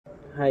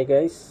Hi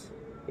guys,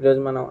 ఈరోజు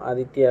మనం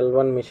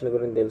ఆదిత్య-L1 machine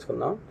గురించి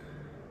తెలుసుకుందాం.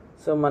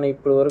 సో మన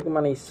ఇప్పటి వరకు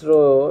మన ఇస్రో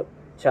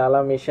చాలా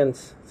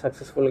మిషన్స్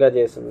సక్సెస్ఫుల్గా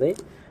చేసింది.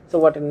 సో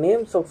వాటి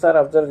నేమ్స్ ఒకసారి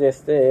అబ్జర్వ్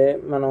చేస్తే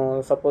మనం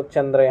సపోజ్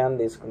చంద్రయాన్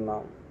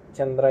తీసుకుందాం.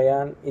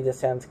 Chandrayaan is a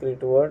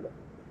Sanskrit word.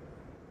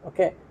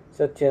 Okay,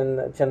 so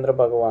చంద్ర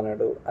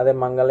భగవానుడు. అదే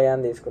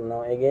మంగళయాన్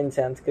తీసుకుందాం, again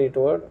Sanskrit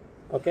word.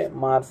 Okay,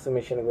 Mars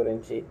mission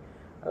గురించి.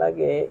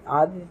 అలాగే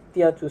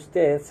ఆదిత్య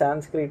చూస్తే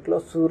సాంస్క్రిట్లో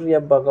సూర్య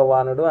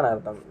భగవానుడు అని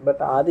అర్థం.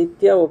 బట్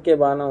ఆదిత్య ఓకే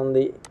బాగానే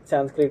ఉంది,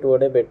 సాంస్క్రిట్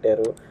వర్డే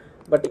పెట్టారు.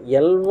 బట్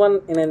L1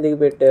 ఎందుకు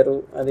పెట్టారు?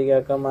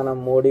 అదిగాక మన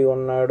మోడీ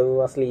ఉన్నాడు,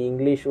 అసలు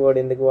ఇంగ్లీష్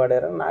వర్డ్ ఎందుకు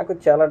వాడారు? నాకు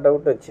చాలా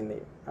డౌట్ వచ్చింది.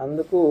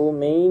 అందుకు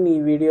మెయిన్ ఈ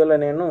వీడియోలో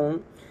నేను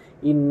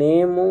ఈ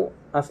నేము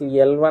అసలు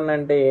L1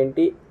 అంటే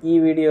ఏంటి, ఈ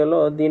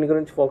వీడియోలో దీని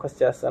గురించి ఫోకస్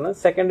చేస్తాను.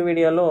 సెకండ్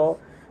వీడియోలో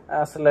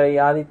అసలు ఈ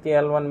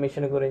ఆదిత్య-L1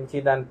 మిషన్ గురించి,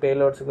 దాని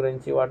పేలోడ్స్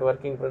గురించి, వాటి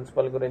వర్కింగ్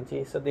ప్రిన్సిపల్ గురించి,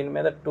 సో దీని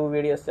మీద 2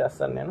 వీడియోస్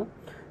చేస్తాను నేను.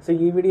 సో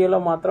ఈ వీడియోలో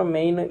మాత్రం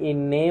మెయిన్ ఈ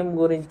నేమ్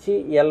గురించి,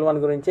 L1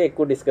 గురించి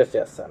ఎక్కువ డిస్కస్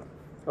చేస్తాను.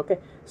 ఓకే,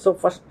 సో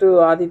ఫస్ట్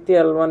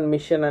ఆదిత్య-L1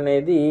 మిషన్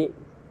అనేది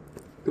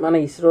మన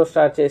ఇస్రో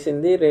స్టార్ట్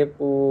చేసింది.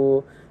 రేపు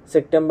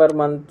సెప్టెంబర్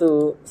మంత్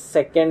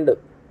 2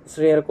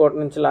 శ్రీహరికోట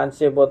నుంచి లాంచ్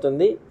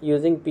చేయబోతుంది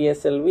యూజింగ్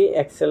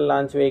PSLV-XL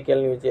లాంచ్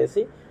వెహికల్ని యూజ్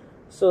చేసి.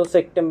 So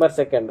September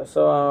 2.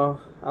 సో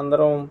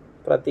అందరం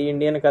ప్రతి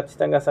ఇండియన్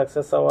ఖచ్చితంగా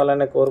సక్సెస్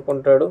అవ్వాలని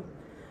కోరుకుంటాడు.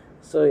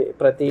 సో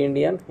ప్రతి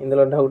ఇండియన్,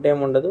 ఇందులో డౌట్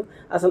ఏమి ఉండదు.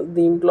 అసలు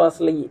దీంట్లో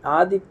అసలు ఈ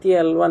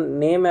ఆదిత్య-L1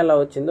 నేమ్ ఎలా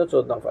వచ్చిందో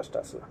చూద్దాం ఫస్ట్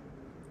అసలు.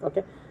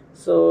 ఓకే,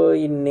 సో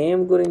ఈ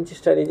నేమ్ గురించి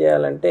స్టడీ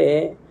చేయాలంటే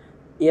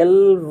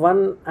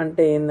L1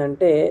 అంటే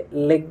ఏంటంటే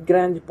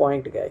Lagrange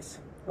point guys.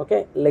 Okay,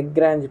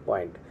 Lagrange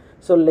point.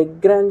 So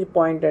Lagrange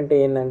point అంటే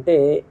ఏంటంటే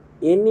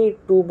ఎనీ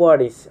 2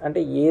 బాడీస్, అంటే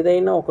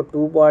ఏదైనా ఒక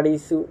 2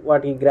 బాడీస్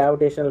వాటికి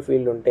గ్రావిటేషనల్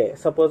ఫీల్డ్ ఉంటే,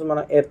 సపోజ్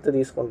మనం ఎర్త్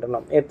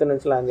తీసుకుంటున్నాం, ఎర్త్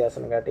నుంచి లాంచ్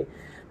చేస్తున్నాం కాబట్టి,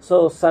 సో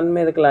సన్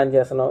మీదకి లాంచ్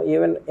చేస్తున్నాం.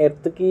 ఈవెన్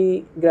ఎర్త్కి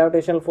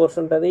గ్రావిటేషనల్ ఫోర్స్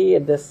ఉంటుంది,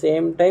 ఎట్ ద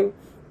సేమ్ టైం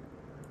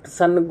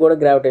సన్కి కూడా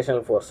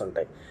గ్రావిటేషనల్ ఫోర్స్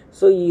ఉంటాయి.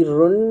 సో ఈ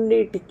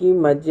రెండిటికి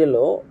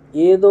మధ్యలో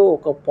ఏదో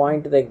ఒక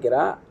పాయింట్ దగ్గర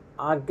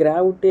ఆ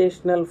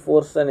గ్రావిటేషనల్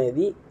ఫోర్స్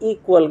అనేది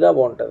ఈక్వల్గా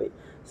ఉంటుంది.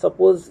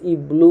 సపోజ్ ఈ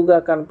బ్లూగా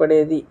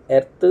కనపడేది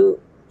ఎర్త్,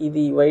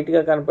 ఇది వైట్గా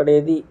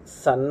కనపడేది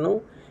సన్ను.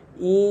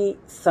 ఈ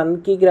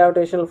సన్కి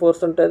గ్రావిటేషనల్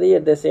ఫోర్స్ ఉంటుంది,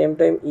 అట్ ద సేమ్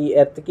టైం ఈ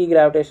ఎర్త్కి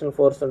గ్రావిటేషనల్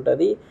ఫోర్స్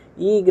ఉంటుంది.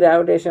 ఈ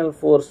గ్రావిటేషనల్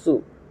ఫోర్సు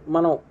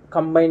మనం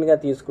కంబైన్గా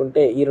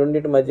తీసుకుంటే ఈ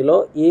రెండింటి మధ్యలో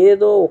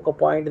ఏదో ఒక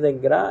పాయింట్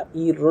దగ్గర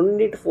ఈ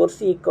రెండింటి ఫోర్స్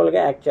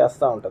ఈక్వల్గా యాక్ట్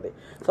చేస్తూ ఉంటుంది.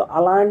 సో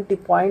అలాంటి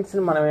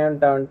పాయింట్స్ని మనం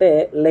ఏమంటామంటే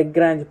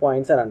లెగ్రాంజ్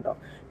పాయింట్స్ అని అంటాం.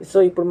 సో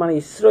ఇప్పుడు మన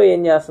ఇస్రో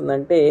ఏం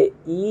చేస్తుందంటే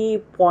ఈ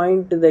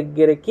పాయింట్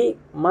దగ్గరికి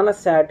మన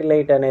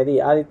శాటిలైట్ అనేది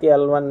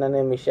ఆదిత్య-L1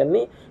 అనే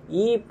మిషన్ని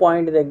ఈ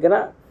పాయింట్ దగ్గర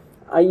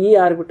ఈ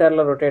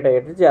ఆర్బిటర్లో రొటేట్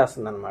అయ్యేట్టు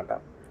చేస్తుంది అనమాట.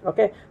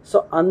 ఓకే, సో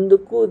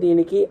అందుకు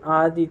దీనికి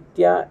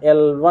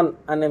ఆదిత్య-L1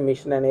 అనే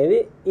మిషన్ అనేది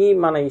ఈ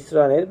మన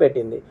ఇస్రో అనేది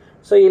పెట్టింది.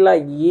 సో ఇలా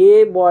ఏ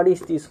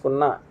బాడీస్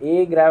తీసుకున్నా, ఏ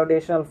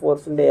గ్రావిటేషనల్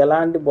ఫోర్స్ ఉండే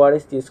ఎలాంటి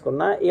బాడీస్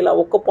తీసుకున్నా, ఇలా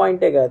ఒక్క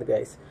పాయింటే కాదు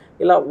గైస్,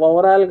 ఇలా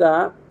ఓవరాల్గా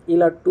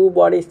ఇలా 2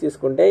 బాడీస్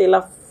తీసుకుంటే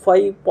ఇలా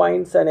 5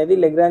 పాయింట్స్ అనేది,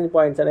 లెగ్రాంజ్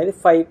పాయింట్స్ అనేది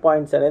 5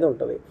 పాయింట్స్ అనేది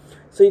ఉంటుంది.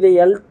 సో ఇది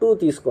L2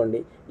 తీసుకోండి,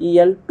 ఈ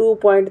L2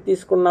 పాయింట్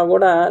తీసుకున్నా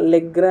కూడా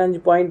లెగ్రాంజ్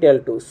పాయింట్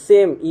L2.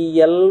 సేమ్ ఈ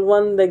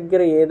L1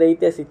 దగ్గర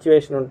ఏదైతే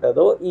సిచ్యువేషన్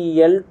ఉంటుందో ఈ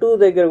L2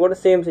 దగ్గర కూడా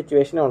సేమ్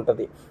సిచ్యువేషనే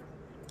ఉంటుంది.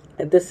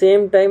 At the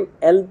same time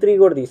L3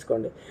 కూడా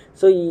తీసుకోండి.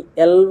 సో ఈ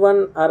L1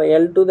 ఆర్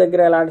L2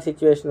 దగ్గర ఎలాంటి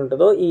సిచ్యువేషన్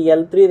ఉంటుందో ఈ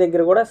L3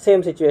 దగ్గర కూడా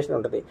సేమ్ సిచ్యువేషన్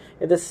ఉంటుంది.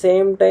 At the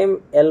same time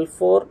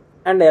L4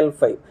 and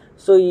L5.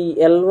 So ఈ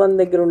L1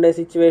 దగ్గర ఉండే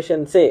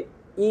సిచ్యువేషన్సే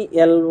ఈ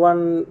L1,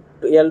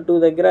 L2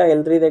 దగ్గర,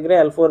 L3 దగ్గర,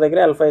 L4 దగ్గర,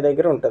 L5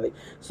 దగ్గర ఉంటుంది.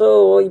 సో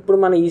ఇప్పుడు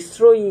మన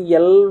ఇస్రో ఈ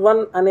L1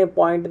 అనే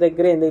పాయింట్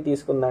దగ్గర ఎందుకు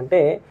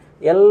తీసుకుందంటే,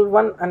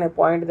 L1 అనే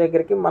పాయింట్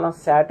దగ్గరికి మనం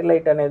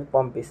శాటిలైట్ అనేది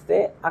పంపిస్తే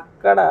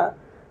అక్కడ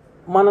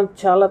మనం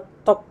చాలా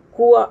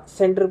తక్కువ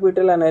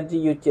సెంట్రిపిటల్ ఎనర్జీ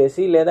యూజ్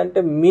చేసి,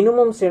 లేదంటే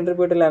మినిమం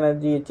సెంట్రిపిటల్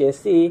ఎనర్జీ యూజ్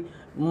చేసి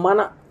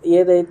మన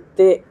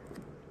ఏదైతే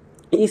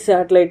ఈ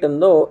శాటిలైట్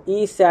ఉందో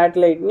ఈ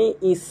శాటిలైట్ని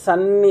ఈ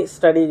సన్ని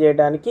స్టడీ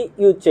చేయడానికి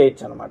యూజ్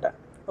చేయొచ్చు అనమాట.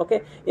 ఓకే,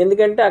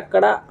 ఎందుకంటే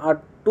అక్కడ ఆ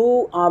 2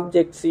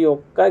 ఆబ్జెక్ట్స్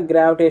యొక్క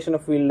గ్రావిటేషన్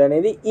ఫీల్డ్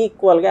అనేది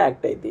ఈక్వల్గా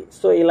యాక్ట్ అయ్యింది.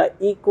 సో ఇలా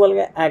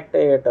ఈక్వల్గా యాక్ట్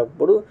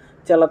అయ్యేటప్పుడు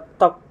చాలా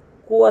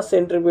తక్కువ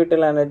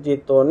సెంట్రిపిటల్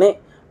ఎనర్జీతోనే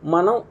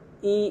మనం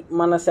ఈ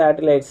మన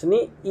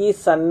శాటిలైట్స్ని ఈ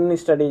సన్ని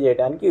స్టడీ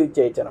చేయడానికి యూజ్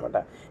చేయొచ్చు అనమాట.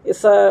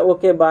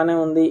 ఓకే, బాగానే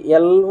ఉంది.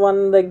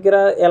 L1 దగ్గర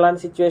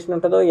ఎలాంటి సిచ్యువేషన్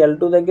ఉంటుందో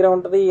L2 దగ్గర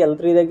ఉంటుంది,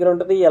 L3 దగ్గర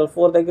ఉంటుంది,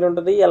 L4 దగ్గర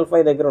ఉంటుంది,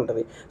 L5 దగ్గర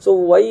ఉంటుంది. So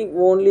why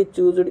only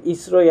చూజ్డ్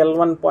ISRO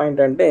L1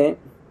 point అంటే,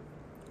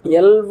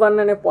 L1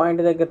 అనే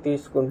పాయింట్ దగ్గర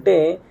తీసుకుంటే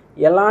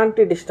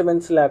ఎలాంటి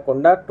డిస్టర్బెన్స్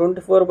లేకుండా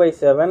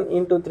 24/7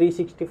 ఇంటూ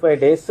 365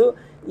 డేస్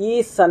ఈ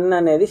సన్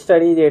అనేది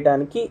స్టడీ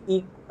చేయడానికి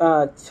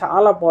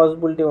చాలా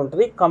పాసిబిలిటీ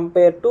ఉంటుంది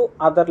compare to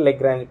other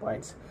Lagrange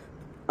points.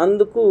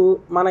 అందుకు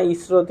మన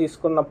ఇస్రో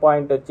తీసుకున్న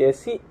పాయింట్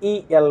వచ్చేసి ఈ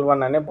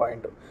L1 అనే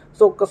పాయింట్.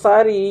 సో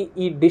ఒక్కసారి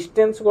ఈ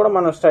డిస్టెన్స్ కూడా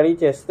మనం స్టడీ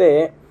చేస్తే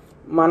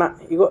మన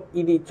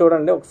ఇది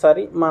చూడండి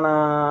ఒకసారి, మన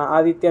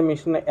Aditya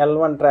machine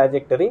L1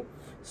 trajectory.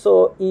 So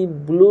ఈ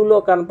బ్లూలో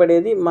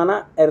కనపడేది మన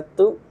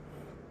ఎర్త్,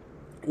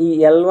 ఈ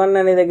L1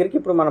 అనే దగ్గరికి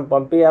ఇప్పుడు మనం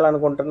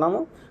పంపించాలనుకుంటున్నాము.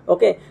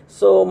 ఓకే,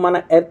 సో మన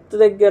ఎర్త్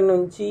దగ్గర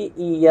నుంచి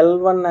ఈ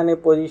L1 అనే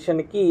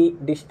పొజిషన్కి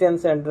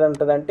డిస్టెన్స్ ఎంత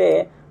ఉంటుందంటే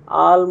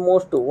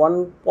ఆల్మోస్ట్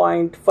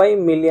 1.5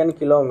 మిలియన్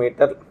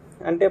కిలోమీటర్లు,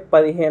 అంటే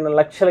 15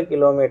 లక్షల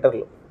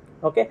కిలోమీటర్లు.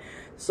 ఓకే,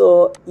 సో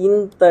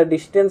ఇంత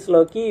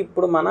డిస్టెన్స్లోకి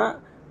ఇప్పుడు మన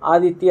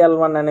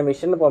Aditya-L1 అనే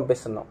మిషన్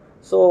పంపిస్తున్నాం.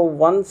 సో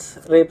వన్స్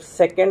రేపు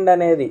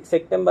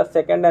సెప్టెంబర్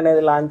 2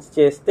 అనేది లాంచ్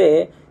చేస్తే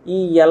ఈ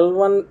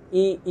L1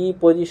 ఈ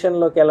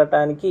పొజిషన్లోకి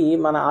వెళ్ళటానికి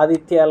మన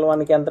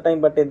Aditya-L1కి ఎంత టైం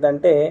పట్టిద్ది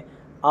అంటే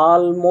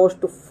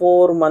ఆల్మోస్ట్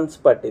 4 months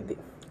పట్టిద్ది.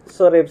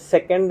 సో రేపు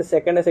సెకండ్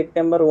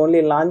సెప్టెంబర్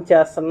ఓన్లీ లాంచ్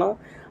చేస్తున్నాం.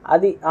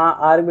 అది ఆ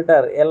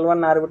ఆర్బిటర్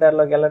L1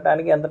 ఆర్బిటర్లోకి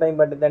వెళ్ళటానికి ఎంత టైం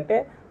పట్టిద్ది అంటే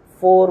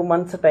 4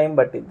 months టైం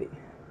పట్టిద్ది.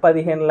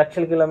 15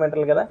 లక్షల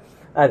కిలోమీటర్లు కదా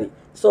అది.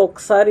 సో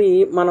ఒకసారి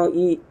మనం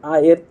ఆ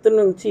ఎర్త్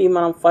నుంచి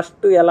మనం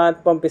ఫస్ట్ ఎలా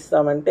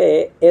పంపిస్తామంటే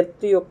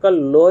ఎర్త్ యొక్క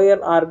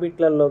లోయర్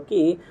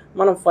ఆర్బిట్లలోకి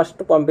మనం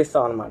ఫస్ట్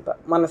పంపిస్తాం అనమాట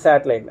మన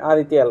శాటిలైట్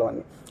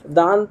Aditya-L1ని.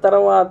 దాని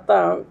తర్వాత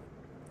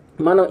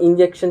మనం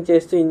ఇంజెక్షన్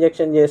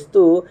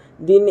చేస్తూ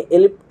దీన్ని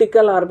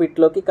ఎలిప్టికల్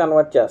ఆర్బిట్లోకి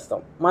కన్వర్ట్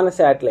చేస్తాం మన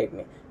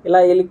శాటిలైట్ని. ఇలా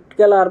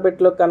ఎలిప్టికల్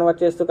ఆర్బిట్లోకి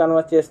కన్వర్ట్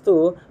చేస్తూ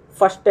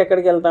ఫస్ట్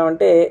ఎక్కడికి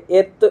వెళ్తామంటే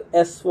ఎర్త్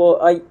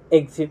SOI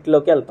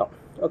ఎగ్జిట్లోకి వెళ్తాం.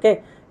 ఓకే,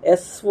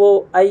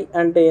 SOI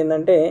అంటే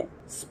ఏంటంటే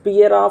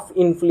spear of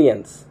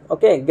influence.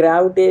 Okay,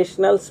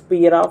 gravitational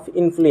spear of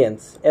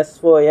influence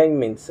SOI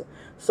means.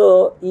 So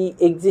ఈ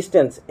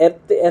ఎగ్జిస్టెన్స్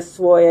ఎర్త్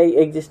SOI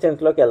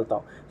ఎగ్జిస్టెన్స్లోకి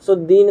వెళ్తాం. సో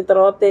దీని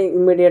తర్వాత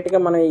ఇమ్మీడియట్గా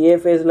మనం ఏ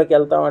ఫేజ్లోకి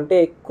వెళ్తాం అంటే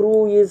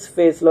క్రూయిజ్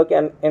ఫేజ్లోకి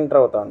ఎంటర్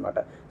అవుతాం అనమాట.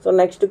 సో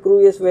నెక్స్ట్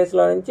క్రూయిజ్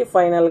ఫేజ్లో నుంచి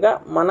ఫైనల్గా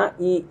మన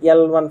ఈ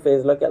L1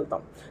 ఫేజ్లోకి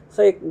వెళ్తాం.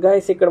 సో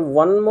గైస్ ఇక్కడ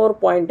వన్ మోర్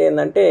పాయింట్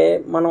ఏంటంటే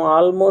మనం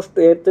ఆల్మోస్ట్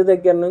ఎర్త్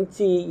దగ్గర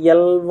నుంచి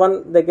L1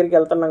 దగ్గరికి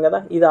వెళ్తున్నాం కదా,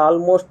 ఇది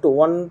ఆల్మోస్ట్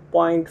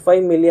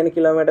 1.5 మిలియన్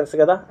కిలోమీటర్స్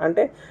కదా,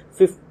 అంటే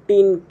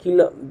 15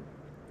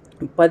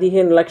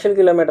 లక్షల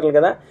కిలోమీటర్లు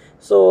కదా.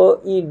 సో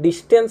ఈ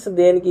డిస్టెన్స్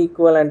దేనికి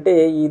ఈక్వల్ అంటే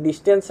ఈ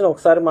డిస్టెన్స్ని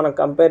ఒకసారి మనం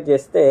కంపేర్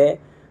చేస్తే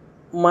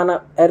మన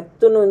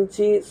ఎర్త్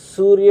నుంచి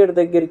సూర్యుడి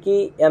దగ్గరికి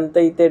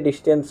ఎంతైతే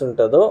డిస్టెన్స్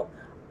ఉంటుందో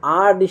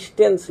ఆ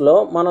డిస్టెన్స్లో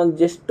మనం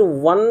జస్ట్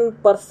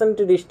 1%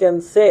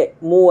 డిస్టెన్సే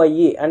మూవ్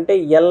అయ్యి అంటే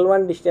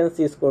L1 డిస్టెన్స్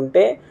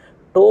తీసుకుంటే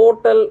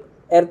టోటల్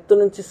ఎర్త్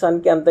నుంచి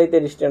సన్కి ఎంతైతే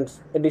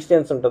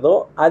డిస్టెన్స్ ఉంటుందో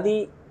అది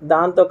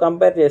దాంతో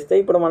కంపేర్ చేస్తే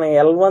ఇప్పుడు మనం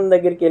L1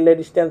 దగ్గరికి వెళ్ళే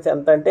డిస్టెన్స్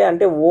ఎంత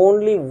అంటే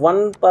ఓన్లీ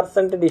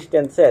 1%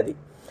 డిస్టెన్సే అది.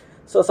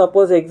 సో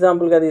సపోజ్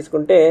ఎగ్జాంపుల్గా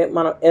తీసుకుంటే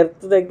మనం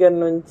ఎర్త్ దగ్గర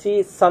నుంచి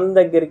సన్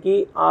దగ్గరికి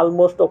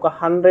ఆల్మోస్ట్ ఒక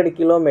 100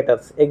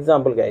 కిలోమీటర్స్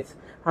ఎగ్జాంపుల్ గైస్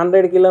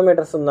 100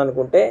 కిలోమీటర్స్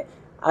ఉందనుకుంటే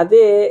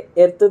అదే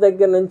ఎర్త్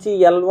దగ్గర నుంచి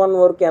L1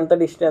 వరకు ఎంత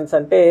డిస్టెన్స్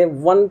అంటే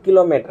 1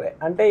 కిలోమీటరే.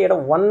 అంటే ఇక్కడ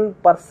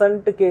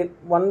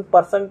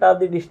 1% ఆఫ్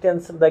ది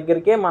డిస్టెన్స్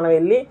దగ్గరికే మనం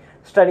వెళ్ళి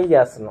స్టడీ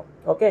చేస్తున్నాం.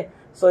 ఓకే,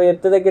 సో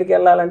ఎర్త్ దగ్గరికి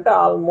వెళ్ళాలంటే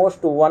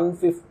ఆల్మోస్ట్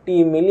 150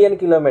 మిలియన్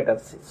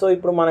కిలోమీటర్స్. సో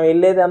ఇప్పుడు మనం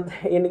వెళ్ళేది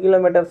ఎన్ని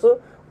kilometres?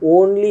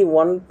 Only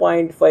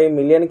 1.5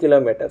 million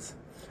kilometres.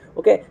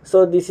 Okay, so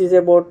this is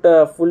about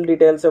full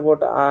details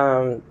about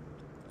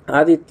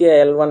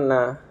Aditya-L1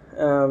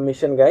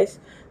 machine guys.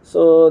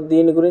 So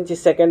దీని గురించి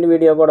సెకండ్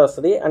వీడియో కూడా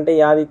వస్తుంది. అంటే ఈ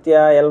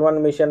Aditya-L1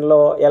 మిషన్లో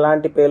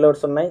ఎలాంటి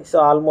పేలోడ్స్ ఉన్నాయి. సో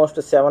ఆల్మోస్ట్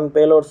 7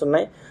 పేలోడ్స్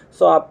ఉన్నాయి.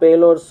 సో ఆ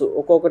పేలోడ్స్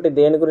ఒక్కొక్కటి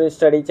దేని గురించి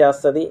స్టడీ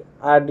చేస్తుంది,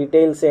 ఆ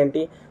డీటెయిల్స్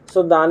ఏంటి, సో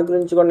దాని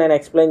గురించి కూడా నేను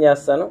ఎక్స్ప్లెయిన్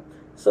చేస్తాను.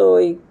 సో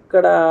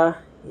ఇక్కడ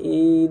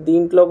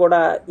దీంట్లో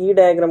కూడా ఈ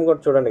డయాగ్రామ్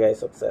కూడా చూడండి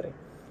గైస్ ఒకసారి.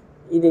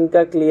 ఇది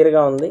ఇంకా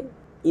క్లియర్గా ఉంది.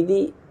 ఇది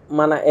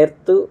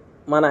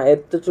మన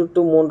ఎర్త్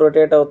చుట్టూ మూన్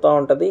రొటేట్ అవుతూ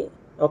ఉంటుంది.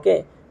 ఓకే,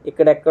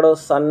 ఇక్కడెక్కడో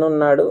సన్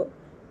ఉన్నాడు.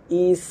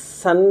 ఈ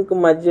సన్కు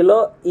మధ్యలో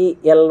ఈ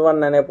L1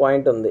 అనే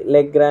పాయింట్ ఉంది,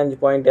 లెగ్రాంజ్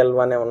పాయింట్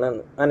L1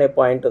 అనే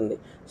పాయింట్ ఉంది.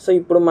 సో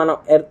ఇప్పుడు మనం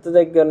ఎర్త్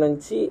దగ్గర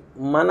నుంచి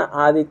మన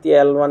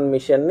Aditya-L1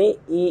 మిషన్ని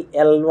ఈ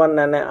L1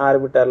 అనే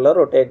ఆర్బిటర్లో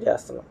రొటేట్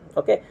చేస్తున్నాం.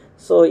 ఓకే,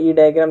 సో ఈ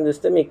డయాగ్రామ్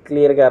చూస్తే మీకు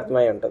క్లియర్గా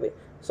అర్థమై ఉంటుంది.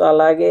 సో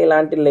అలాగే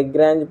ఇలాంటి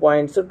లెగ్రాంజ్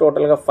పాయింట్స్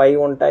టోటల్గా 5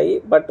 ఉంటాయి.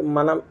 బట్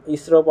మనం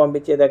ఇస్రో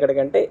పంపించేది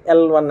ఎక్కడికంటే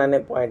L1 అనే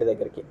పాయింట్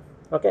దగ్గరికి.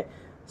 ఓకే,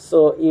 సో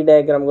ఈ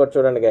డయాగ్రామ్ కూడా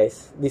చూడండి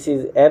guys. This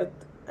is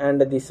earth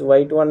and this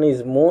white one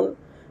is moon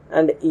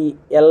and ఈ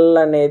L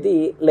అనేది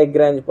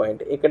లెగ్రాంజ్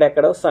పాయింట్,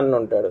 ఇక్కడెక్కడో సన్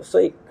ఉంటాడు. సో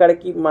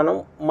ఇక్కడికి మనం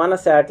మన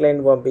శాటిలైట్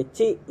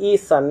పంపించి ఈ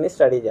సన్ని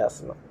స్టడీ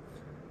చేస్తున్నాం.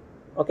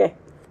 Okay,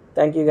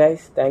 thank you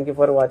guys, thank you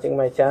for watching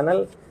my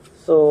channel.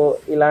 So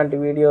ఇలాంటి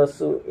వీడియోస్,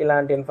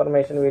 ఇలాంటి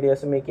ఇన్ఫర్మేషన్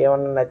వీడియోస్ మీకు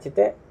ఏమన్నా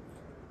నచ్చితే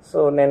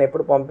సో నేను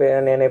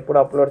ఎప్పుడు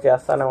అప్లోడ్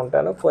చేస్తూనే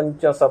ఉంటాను.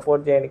 కొంచెం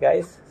సపోర్ట్ చేయండి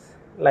గైస్,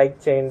 లైక్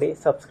చేయండి,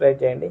 సబ్స్క్రైబ్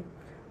చేయండి.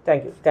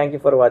 Thank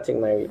you for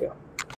watching my video.